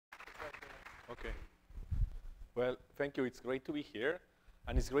Okay. Well, thank you. It's great to be here.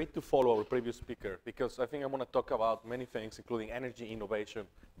 And it's great to follow our previous speaker, because I think I want to talk about many things, including energy, innovation,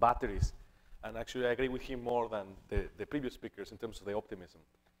 batteries. And actually, I agree with him more than the previous speakers in terms of the optimism.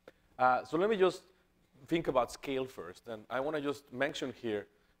 So let me just think about scale first. And I want to just mention here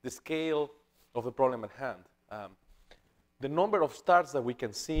the scale of the problem at hand. The number of stars that we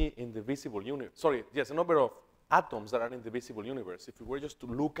can see in the visible universe, the number of atoms that are in the visible universe, if we were just to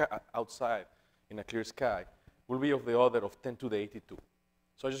look outside in a clear sky, will be of the order of 10 to the 82.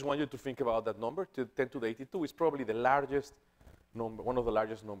 So I just want you to think about that number. 10 to the 82 is probably the largest number, one of the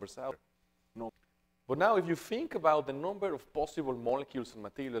largest numbers out there. But now if you think about the number of possible molecules and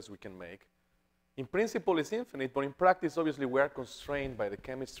materials we can make, in principle it's infinite, but in practice, obviously, we are constrained by the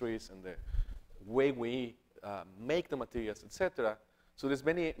chemistries and the way we make the materials, etc. So there's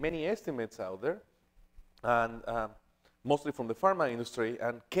many estimates out there, and mostly from the pharma industry,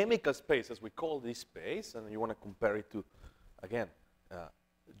 and chemical space, as we call this space, and you want to compare it to, again,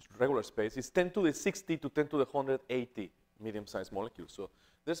 regular space, is 10 to the 60 to 10 to the 180 medium-sized molecules. So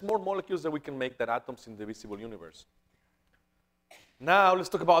there's more molecules that we can make than atoms in the visible universe. Now let's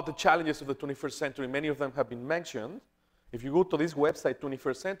talk about the challenges of the 21st century. Many of them have been mentioned. If you go to this website,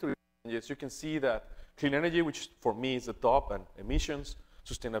 21st Century Challenges, you can see that clean energy, which for me is the top, and emissions,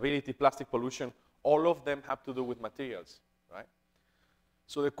 sustainability, plastic pollution, all of them have to do with materials, right?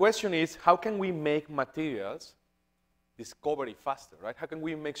 So the question is, how can we make materials discovery faster, right? How can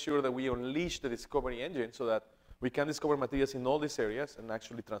we make sure that we unleash the discovery engine so that we can discover materials in all these areas and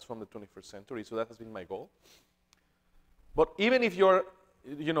actually transform the 21st century? So that has been my goal. But even if you're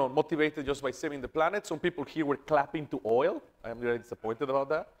motivated just by saving the planet, some people here were clapping to oil. I'm very disappointed about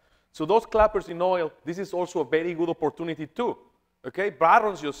that. So those clappers in oil, this is also a very good opportunity too. Okay,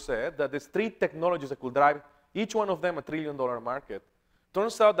 Barron's just said that there's 3 technologies that could drive each one of them a $1 trillion market.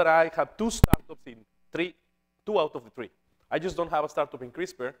 Turns out that I have 2 startups in 2 out of the 3. I just don't have a startup in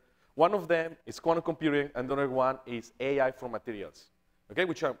CRISPR. One of them is quantum computing, and the other one is AI for materials, okay,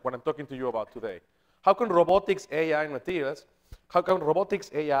 which is what I'm talking to you about today. How can robotics, AI, and materials, how can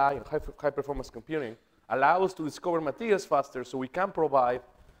robotics, AI, and high-performance computing allow us to discover materials faster so we can provide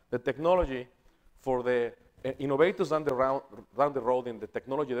the technology for the innovators down the road in the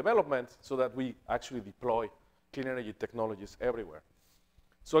technology development so that we actually deploy clean energy technologies everywhere?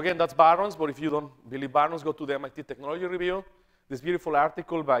 So again, that's Barron's, but if you don't believe Barron's, go to the MIT Technology Review. This beautiful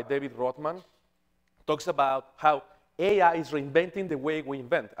article by David Rothman talks about how AI is reinventing the way we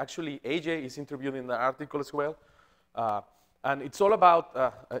invent. Actually, AJ is interviewed in the article as well. And it's all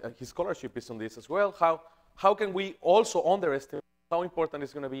about, his scholarship is on this as well, how can we also underestimate how important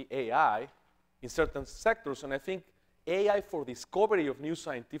is going to be AI in certain sectors. And I think AI for discovery of new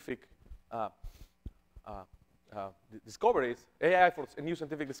scientific discoveries, AI for new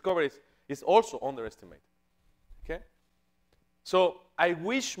scientific discoveries is also underestimated, okay? So I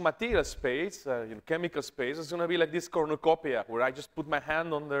wish material space, chemical space, is going to be like this cornucopia, where I just put my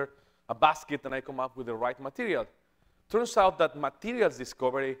hand under a basket and I come up with the right material. Turns out that materials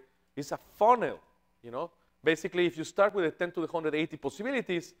discovery is a funnel, Basically, if you start with a 10 to the 180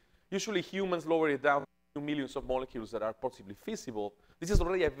 possibilities, usually humans lower it down to millions of molecules that are possibly feasible. This is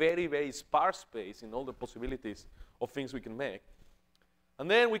already a very, very sparse space in all the possibilities of things we can make. And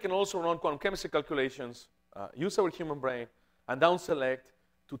then we can also run quantum chemistry calculations, use our human brain, and down select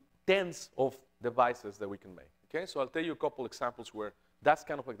to tens of devices that we can make. Okay, so I'll tell you a couple examples where that's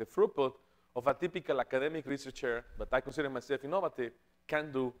kind of like the throughput of a typical academic researcher, but I consider myself innovative,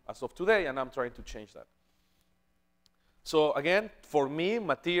 can do as of today, and I'm trying to change that. So again, for me,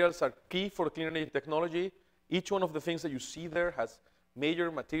 materials are key for clean energy technology. Each one of the things that you see there has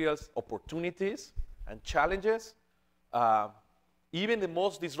major materials opportunities and challenges. Even the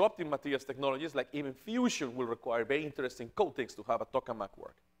most disruptive materials technologies, like even fusion, will require very interesting coatings to have a tokamak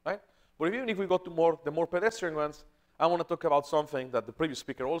work, right? But even if we go to the more pedestrian ones, I want to talk about something that the previous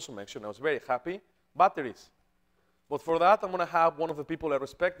speaker also mentioned. I was very happy, batteries. But for that, I'm going to have one of the people I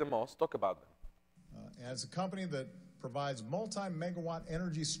respect the most talk about them. As a company that provides multi-megawatt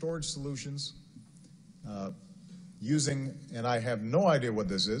energy storage solutions using, and I have no idea what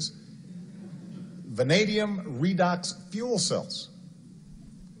this is, vanadium redox fuel cells.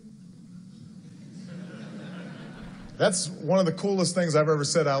 That's one of the coolest things I've ever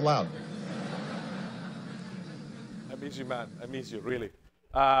said out loud. I miss you, man. I miss you, really.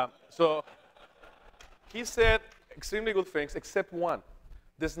 So he said extremely good things, except one.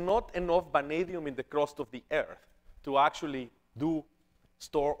 There's not enough vanadium in the crust of the Earth to actually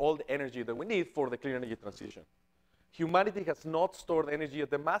store all the energy that we need for the clean energy transition. Humanity has not stored energy at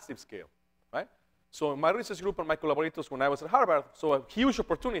the massive scale, right? So my research group and my collaborators when I was at Harvard saw a huge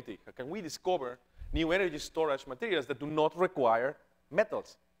opportunity. Can we discover new energy storage materials that do not require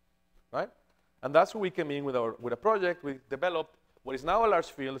metals, right? And that's where we came in with a project. We developed what is now a large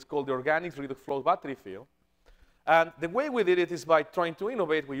field. It's called the organic redox flow battery field. And the way we did it is by trying to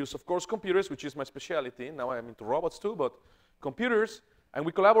innovate. We use, of course, computers, which is my specialty. Now I'm into robots too, but computers. And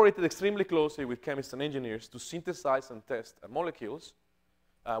we collaborated extremely closely with chemists and engineers to synthesize and test molecules.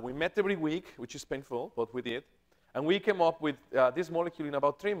 We met every week, which is painful, but we did. And we came up with this molecule in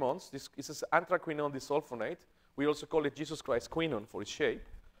about 3 months. This is anthraquinone disulfonate. We also call it Jesus Christ quinone for its shape.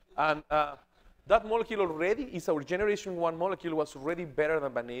 And that molecule already is our generation 1 molecule, was already better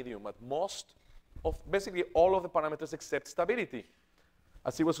than vanadium at most of basically all of the parameters except stability.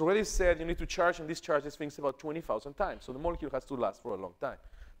 As it was already said, you need to charge and discharge these things about 20,000 times. So the molecule has to last for a long time.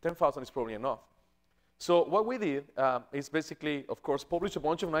 10,000 is probably enough. So what we did is basically, of course, publish a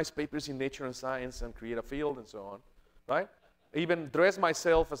bunch of nice papers in Nature and Science and create a field and so on, right? I even dressed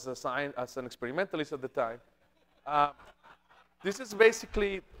myself as an experimentalist at the time. This is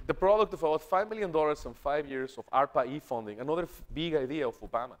basically the product of about $5 million and 5 years of ARPA-E funding, another big idea of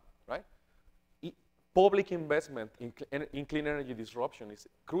Obama, right? Public investment in clean energy disruption is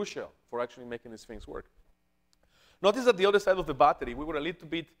crucial for actually making these things work. Notice that the other side of the battery, we were a little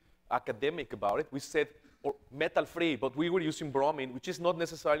bit academic about it. We said metal-free, but we were using bromine, which is not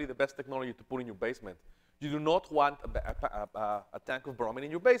necessarily the best technology to put in your basement. You do not want a tank of bromine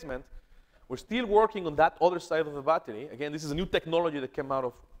in your basement. We're still working on that other side of the battery. Again, this is a new technology that came out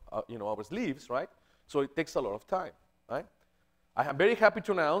of our sleeves, right? So it takes a lot of time, right? I am very happy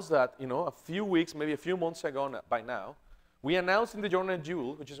to announce that, a few weeks, maybe a few months ago by now, we announced in the journal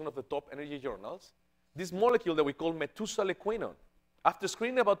Joule, which is one of the top energy journals, this molecule that we call methuselah-quinone. After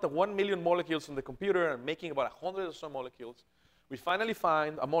screening about the 1 million molecules on the computer and making about 100 or so molecules, we finally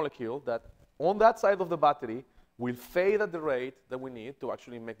find a molecule that on that side of the battery will fade at the rate that we need to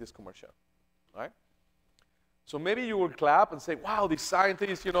actually make this commercial, right? So maybe you will clap and say, wow, these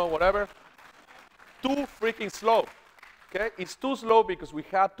scientists, whatever. Too freaking slow. Okay? It's too slow because we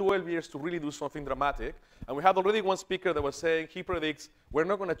had 12 years to really do something dramatic. And we had already one speaker that was saying he predicts we're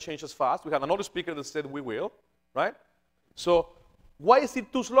not going to change as fast. We had another speaker that said we will, right? So why is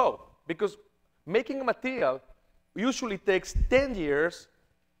it too slow? Because making a material usually takes 10 years,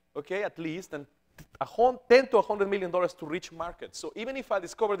 okay, at least, and $10 to $100 million to reach market. So even if I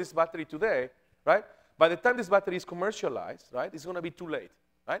discover this battery today, right, by the time this battery is commercialized, right, it's going to be too late,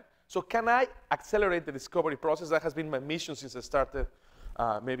 right? So can I accelerate the discovery process? That has been my mission since I started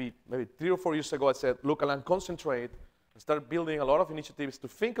maybe 3 or 4 years ago. I said, look, I'll concentrate and start building a lot of initiatives to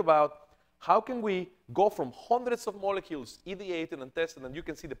think about how can we go from hundreds of molecules ideated and tested, and you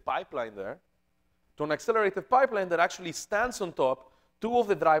can see the pipeline there, to an accelerated pipeline that actually stands on top 2 of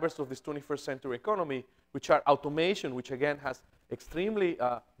the drivers of this 21st century economy, which are automation, which again has extremely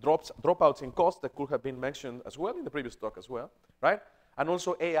dropouts in cost that could have been mentioned as well in the previous talk as well, right? And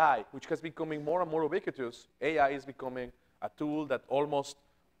also AI, which has becoming more and more ubiquitous. AI is becoming a tool that almost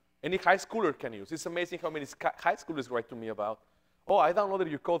any high schooler can use. It's amazing how many high schoolers write to me about, oh, I downloaded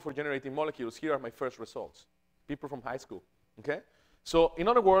your code for generating molecules. Here are my first results. People from high school, okay? So in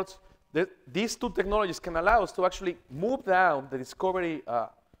other words, these 2 technologies can allow us to actually move down the discovery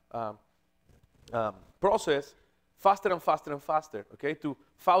process faster and faster and faster, okay, to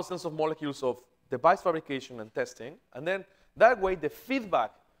thousands of molecules of device fabrication and testing. And then that way, the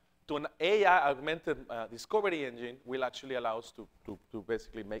feedback to an AI-augmented discovery engine will actually allow us to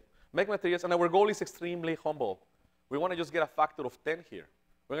basically make materials. And our goal is extremely humble. We want to just get a factor of 10 here.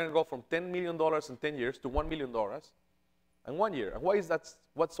 We're going to go from $10 million in 10 years to $1 million in 1 year. And why is that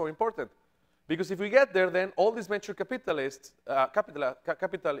what's so important? Because if we get there, then all these venture capitalists,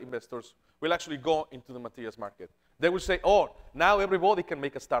 capital investors will actually go into the materials market. They will say, oh, now everybody can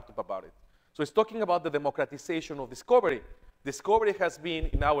make a startup about it. So it's talking about the democratization of discovery. Discovery has been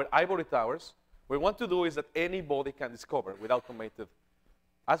in our ivory towers. What we want to do is that anybody can discover with automated,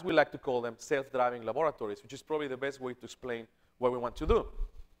 as we like to call them, self-driving laboratories, which is probably the best way to explain what we want to do.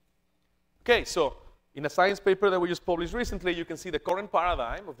 Okay, so in a science paper that we just published recently, you can see the current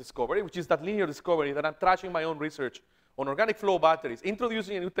paradigm of discovery, which is that linear discovery that I'm trashing my own research on organic flow batteries,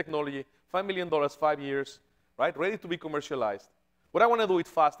 introducing a new technology, $5 million, 5 years, right, ready to be commercialized. What I want to do it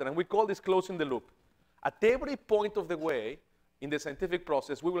faster, and we call this closing the loop. At every point of the way in the scientific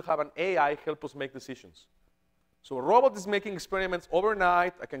process, we will have an AI help us make decisions. So a robot is making experiments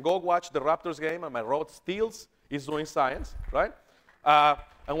overnight. I can go watch the Raptors game, and my robot still is doing science, right?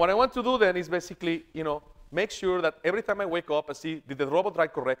 And what I want to do then is basically, make sure that every time I wake up, I see, did the robot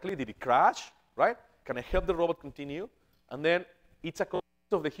drive correctly? Did it crash, right? Can I help the robot continue? And then it's a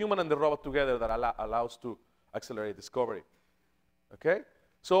of the human and the robot together that allows to accelerate discovery. Okay?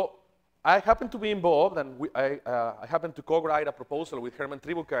 So I happen to be involved, and I happen to co-write a proposal with Herman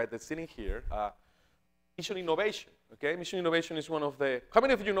Tribukait that's sitting here. Mission innovation. Okay? Mission innovation is one of the... How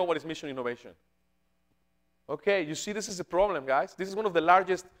many of you know what is mission innovation? Okay, you see this is a problem, guys. This is one of the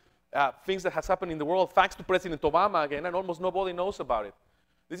largest things that has happened in the world, thanks to President Obama again, and almost nobody knows about it.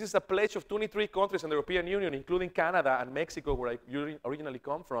 This is a pledge of 23 countries in the European Union, including Canada and Mexico, where I originally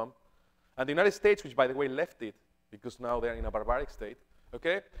come from, and the United States, which, by the way, left it, because now they're in a barbaric state,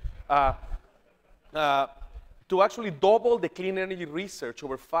 okay? To actually double the clean energy research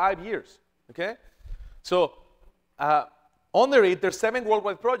over 5 years, okay? So under it, there's 7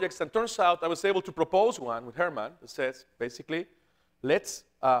 worldwide projects, and turns out I was able to propose one with Herman that says, basically, let's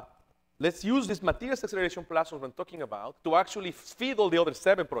use this materials acceleration platform I'm talking about to actually feed all the other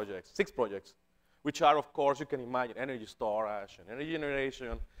 6 projects, which are, of course, you can imagine, energy storage and energy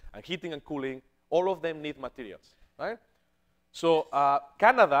generation and heating and cooling. All of them need materials, right? So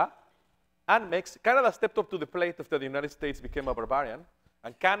Canada stepped up to the plate after the United States became a barbarian,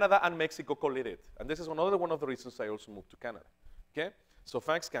 and Canada and Mexico co-led it. And this is another one of the reasons I also moved to Canada, okay? So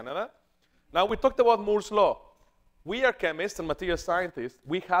thanks, Canada. Now, we talked about Moore's Law. We are chemists and material scientists.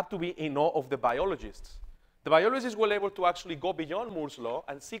 We have to be in awe of the biologists. The biologists were able to actually go beyond Moore's Law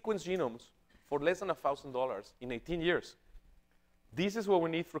and sequence genomes for less than $1,000 in 18 years. This is what we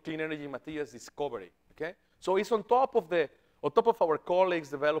need for clean energy materials discovery, okay? So it's on top of our colleagues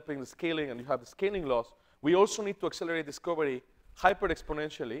developing the scaling, and you have the scaling laws, we also need to accelerate discovery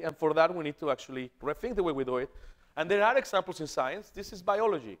hyper-exponentially, and for that we need to actually rethink the way we do it. And there are examples in science. This is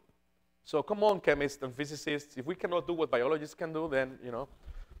biology. So come on, chemists and physicists. If we cannot do what biologists can do, then, you know.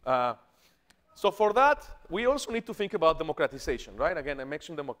 So for that, we also need to think about democratization, right? Again, I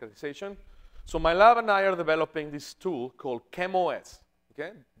mentioned democratization. So my lab and I are developing this tool called ChemOS,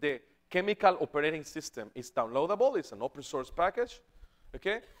 okay? The chemical operating system is downloadable. It's an open source package,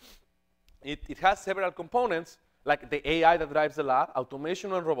 okay? It has several components, like the AI that drives the lab,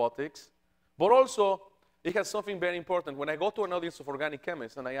 automation and robotics, but also it has something very important. When I go to an audience of organic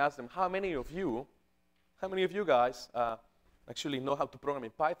chemists and I ask them, how many of you guys actually know how to program in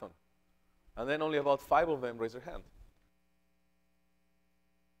Python? And then only about 5 of them raise their hand.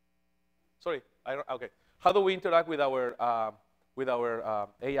 Sorry, okay. How do we interact with our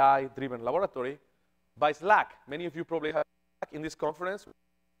AI-driven laboratory? By Slack. Many of you probably have Slack in this conference.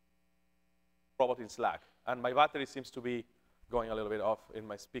 Robot in Slack. And my battery seems to be going a little bit off in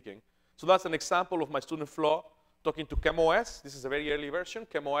my speaking. So that's an example of my student Flo talking to ChemOS. This is a very early version.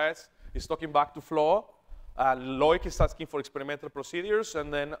 ChemOS is talking back to Flo. Loic is asking for experimental procedures,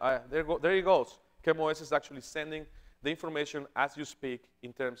 and then there he goes. ChemOS is actually sending the information as you speak,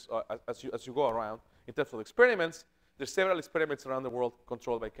 in terms as you go around, in terms of experiments. There's several experiments around the world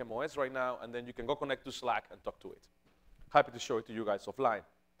controlled by ChemOS right now, and then you can go connect to Slack and talk to it. Happy to show it to you guys offline.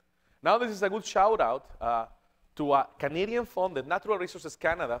 Now this is a good shout out to a Canadian-funded Natural Resources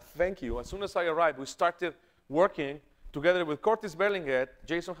Canada. Thank you. As soon as I arrived, we started working together with Curtis Berlinguet,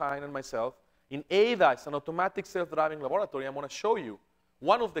 Jason Hine, and myself in ADA. It's an automatic self-driving laboratory. I'm going to show you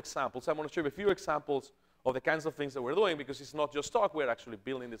one of the examples. I'm going to show you a few examples of the kinds of things that we're doing, because it's not just talk. We're actually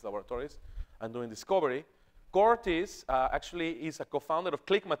building these laboratories and doing discovery. Curtis actually is a co-founder of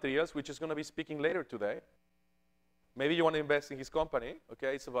Click Materials, which is going to be speaking later today. Maybe you want to invest in his company.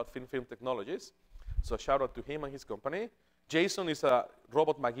 Okay, it's about thin film technologies. So shout out to him and his company. Jason is a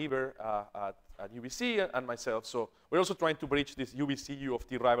robot MacGyver at UBC and myself. So we're also trying to bridge this UBC U of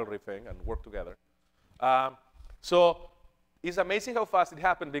T rivalry thing and work together. So it's amazing how fast it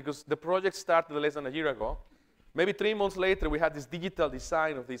happened, because the project started less than a year ago. Maybe 3 months later, we had this digital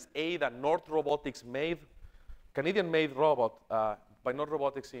design of this ADA North Robotics Canadian-made robot by North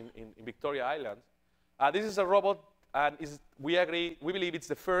Robotics in Victoria Island. This is a robot, and we believe it's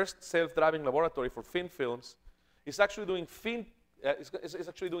the first self-driving laboratory for thin films. It's actually doing it's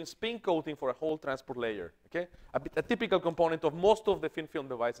actually doing spin coating for a whole transport layer. Okay, a typical component of most of the thin film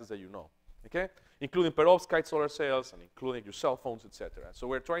devices that you know. Okay, including perovskite solar cells and including your cell phones, etc. So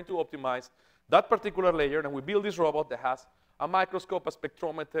we're trying to optimize that particular layer, and we build this robot that has a microscope, a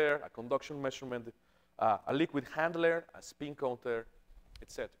spectrometer, a conduction measurement, a liquid handler, a spin counter,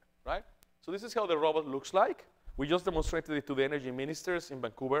 etc. Right? So this is how the robot looks like. We just demonstrated it to the energy ministers in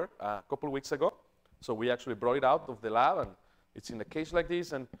Vancouver a couple of weeks ago. So we actually brought it out of the lab, and it's in a cage like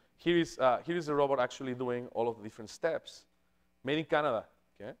this. And here is the robot actually doing all of the different steps. Made in Canada.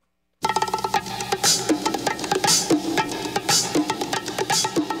 Okay.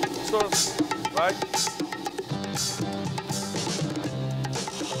 So, right?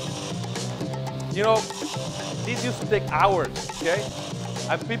 You know, this used to take hours, okay?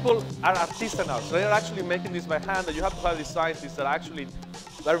 And people are artisanal. So they're actually making this by hand, and you have to have these scientists that actually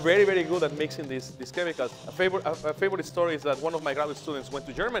are very, very good at mixing these chemicals. A favorite story is that one of my graduate students went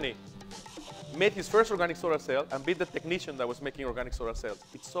to Germany, made his first organic solar cell, and beat the technician that was making organic solar cells.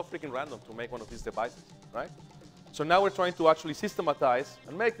 It's so freaking random to make one of these devices, right? So now we're trying to actually systematize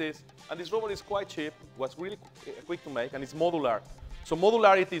and make this, and this robot is quite cheap, was really quick to make, and it's modular. So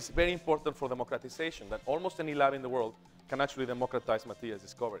modularity is very important for democratization, that almost any lab in the world can actually democratize materials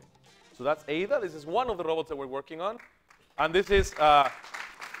discovery. So that's ADA. This is one of the robots that we're working on. And this is,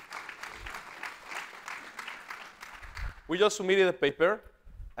 we just submitted a paper,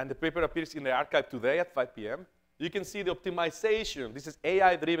 and the paper appears in the archive today at 5 p.m. You can see the optimization. This is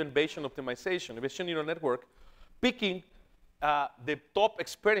AI-driven Bayesian optimization, a Bayesian neural network, picking the top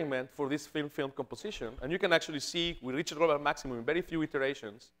experiment for this film composition. And you can actually see we reach a global maximum in very few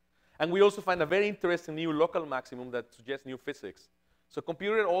iterations. And we also find a very interesting new local maximum that suggests new physics. So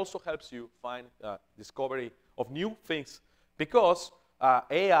computer also helps you find discovery of new things, because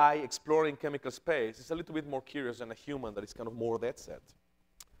AI exploring chemical space is a little bit more curious than a human that is kind of more dead set.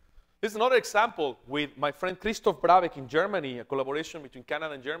 This is another example with my friend Christoph Brabeck in Germany, a collaboration between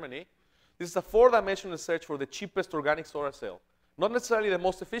Canada and Germany. This is a 4-dimensional search for the cheapest organic solar cell. Not necessarily the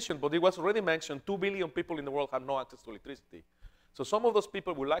most efficient, but it was already mentioned 2 billion people in the world have no access to electricity. So some of those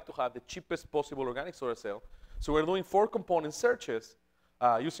people would like to have the cheapest possible organic solar cell. So we're doing 4-component searches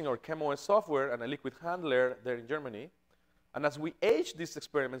using our ChemOS software and a liquid handler there in Germany. And as we age these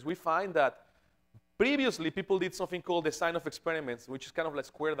experiments, we find that previously people did something called design of experiments, which is kind of like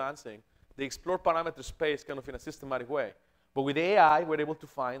square dancing. They explore parameter space kind of in a systematic way. But with AI, we're able to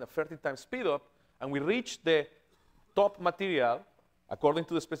find a 30 times speed up, and we reach the top material according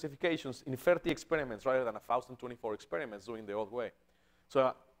to the specifications in 30 experiments rather than 1,024 experiments doing the old way.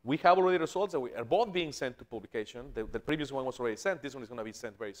 So we have already results that are both being sent to publication. The previous one was already sent. This one is going to be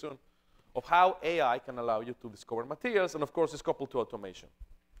sent very soon, of how AI can allow you to discover materials, and of course, it's coupled to automation.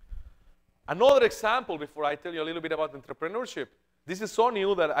 Another example, before I tell you a little bit about entrepreneurship, this is so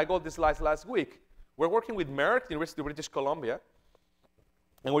new that I got this last week. We're working with Merck, the University of British Columbia,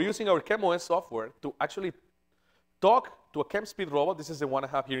 and we're using our ChemOS software to actually talk to a ChemSpeed robot. This is the one I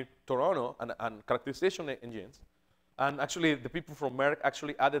have here in Toronto, and characterization engines. And actually, the people from Merck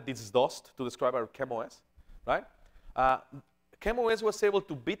actually added this dust to describe our ChemOS, right? ChemOS was able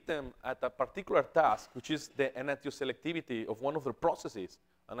to beat them at a particular task, which is the enantioselectivity of one of their processes.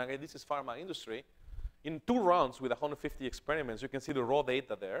 And again, this is pharma industry. In 2 rounds with 150 experiments, you can see the raw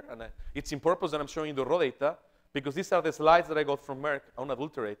data there. And it's in purpose that I'm showing you the raw data, because these are the slides that I got from Merck,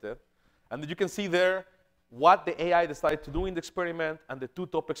 unadulterated. And you can see there what the AI decided to do in the experiment, and the 2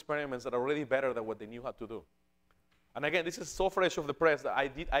 top experiments that are already better than what they knew how to do. And again, this is so fresh off the press that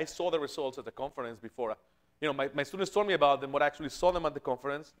I saw the results at the conference before. You know, my students told me about them, but I actually saw them at the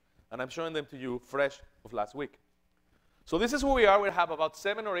conference, and I'm showing them to you fresh of last week. So this is who we are. We have about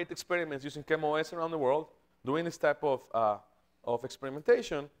 7 or 8 experiments using ChemOS around the world, doing this type of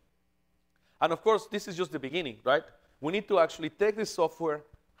experimentation. And of course, this is just the beginning, right? We need to actually take this software,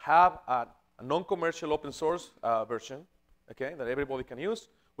 have a non-commercial open source version, okay, that everybody can use.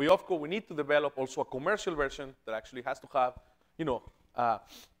 Of course, we need to develop also a commercial version that actually has to have, you know,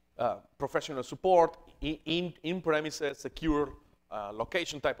 professional support, in-premises, secure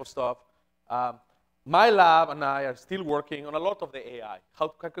location type of stuff. My lab and I are still working on a lot of the AI. How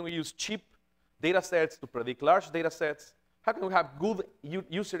can we use cheap data sets to predict large data sets? How can we have good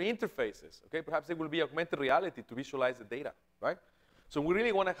user interfaces? Okay, perhaps it will be augmented reality to visualize the data, right? So we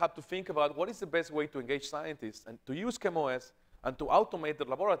really want to have to think about what is the best way to engage scientists and to use ChemOS and to automate their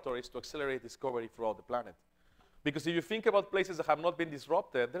laboratories to accelerate discovery throughout the planet. Because if you think about places that have not been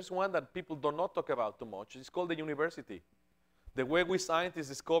disrupted, there's one that people do not talk about too much. It's called the university. The way we scientists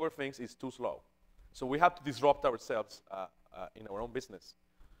discover things is too slow. So we have to disrupt ourselves in our own business.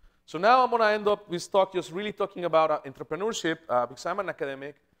 So now I'm going to end up this talk just really talking about entrepreneurship, because I'm an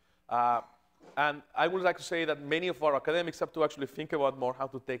academic. And I would like to say that many of our academics have to actually think about more how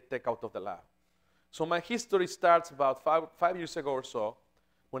to take tech out of the lab. So my history starts about five years ago or so,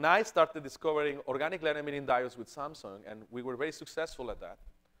 when I started discovering organic light-emitting diodes with Samsung, and we were very successful at that.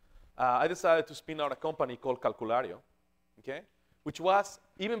 I decided to spin out a company called Calculario, okay? Which was,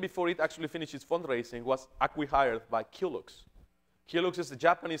 even before it actually finished its fundraising, was acqui-hired by Kilux. Kilux is a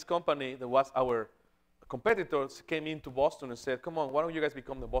Japanese company that was our competitors, came into Boston and said, come on, why don't you guys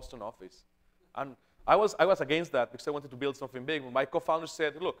become the Boston office? And I was against that because I wanted to build something big. My co-founder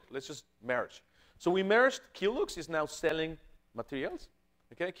said, look, let's just merge. So we merged. Kilux is now selling materials.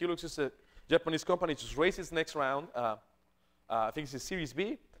 Okay, Kilux is a Japanese company. It just raised its next round. I think it's a Series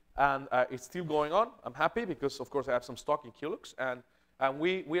B. And it's still going on. I'm happy because, of course, I have some stock in Kilux. And And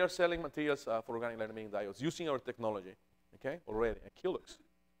we are selling materials for organic light emitting diodes using our technology, okay, already at Kilux.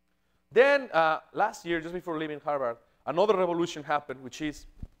 Then last year, just before leaving Harvard, another revolution happened, which is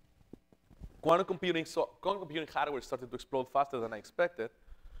quantum computing hardware started to explode faster than I expected.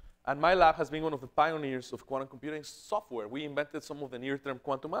 And my lab has been one of the pioneers of quantum computing software. We invented some of the near-term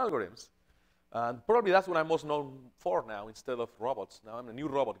quantum algorithms. And probably that's what I'm most known for now instead of robots. Now I'm a new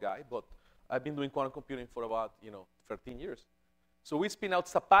robot guy, but I've been doing quantum computing for about 13 years. So we spin out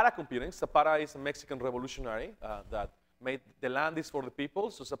Zapata computing. Zapata is a Mexican revolutionary that made the land is for the people.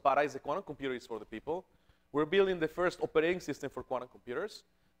 So Zapata is the quantum computer is for the people. We're building the first operating system for quantum computers.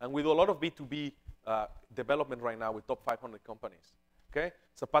 And we do a lot of B2B development right now with top 500 companies. Okay?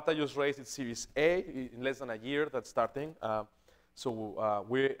 Zapata just raised its Series A in less than a year that's starting. So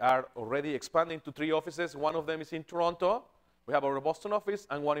we are already expanding to 3 offices. One of them is in Toronto. We have our Boston office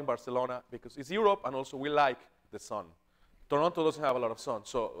and one in Barcelona because it's Europe and also we like the sun. Toronto doesn't have a lot of sun,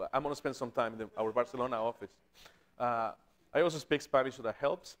 so I'm going to spend some time in our Barcelona office. I also speak Spanish, so that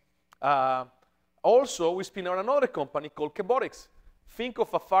helps. Also, we spin out another company called Kebotics. Think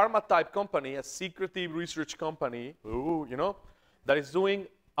of a pharma-type company, a secretive research company, that is doing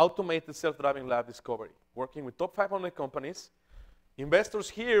automated self-driving lab discovery, working with top 500 companies. Investors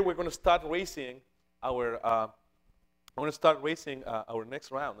here, we're going to start raising our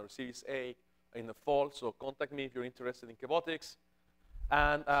next round, our Series A, in the fall. So contact me if you're interested in Kebotics.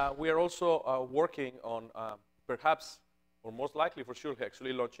 And we are also working on perhaps, or most likely for sure,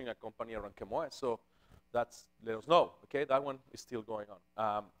 actually launching a company around ChemoS. So let us know. Okay, that one is still going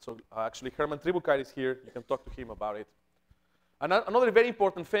on. So actually, Herman Tribucait is here. You can talk to him about it. And another very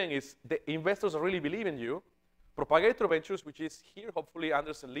important thing is the investors really believe in you. Propagator Ventures, which is here, hopefully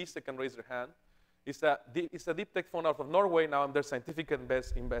Anders and Lise can raise their hand, is a deep tech fund out of Norway. Now I'm their scientific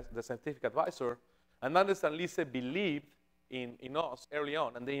advisor. And Anders and Lise believed in us early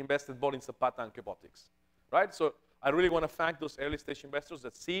on, and they invested both in Zapata and Kebotics, right? So I really want to thank those early stage investors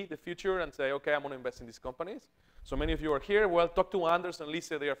that see the future and say, okay, I'm going to invest in these companies. So many of you are here. Well, talk to Anders and Lise.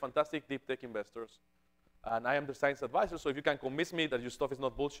 They are fantastic deep tech investors. And I am the science advisor, so if you can convince me that your stuff is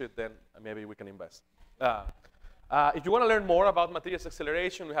not bullshit, then maybe we can invest. If you want to learn more about materials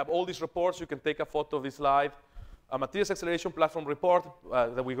acceleration, we have all these reports. You can take a photo of this slide. A materials acceleration platform report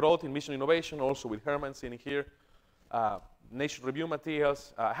that we wrote in Mission Innovation, also with Herman sitting here. Nature Review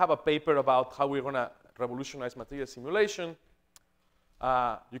materials. I have a paper about how we're going to revolutionize material simulation.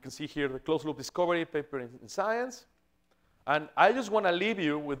 You can see here the closed loop discovery paper in Science. And I just want to leave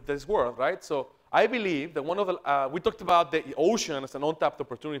you with this word, right? So I believe that one of the, we talked about the ocean as an untapped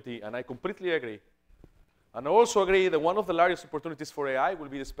opportunity, and I completely agree. And I also agree that one of the largest opportunities for AI will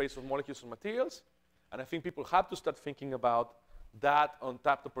be the space of molecules and materials. And I think people have to start thinking about that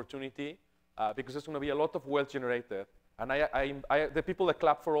untapped opportunity because there's going to be a lot of wealth generated. And the people that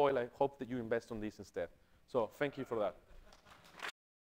clap for oil, I hope that you invest on this instead. So thank you for that.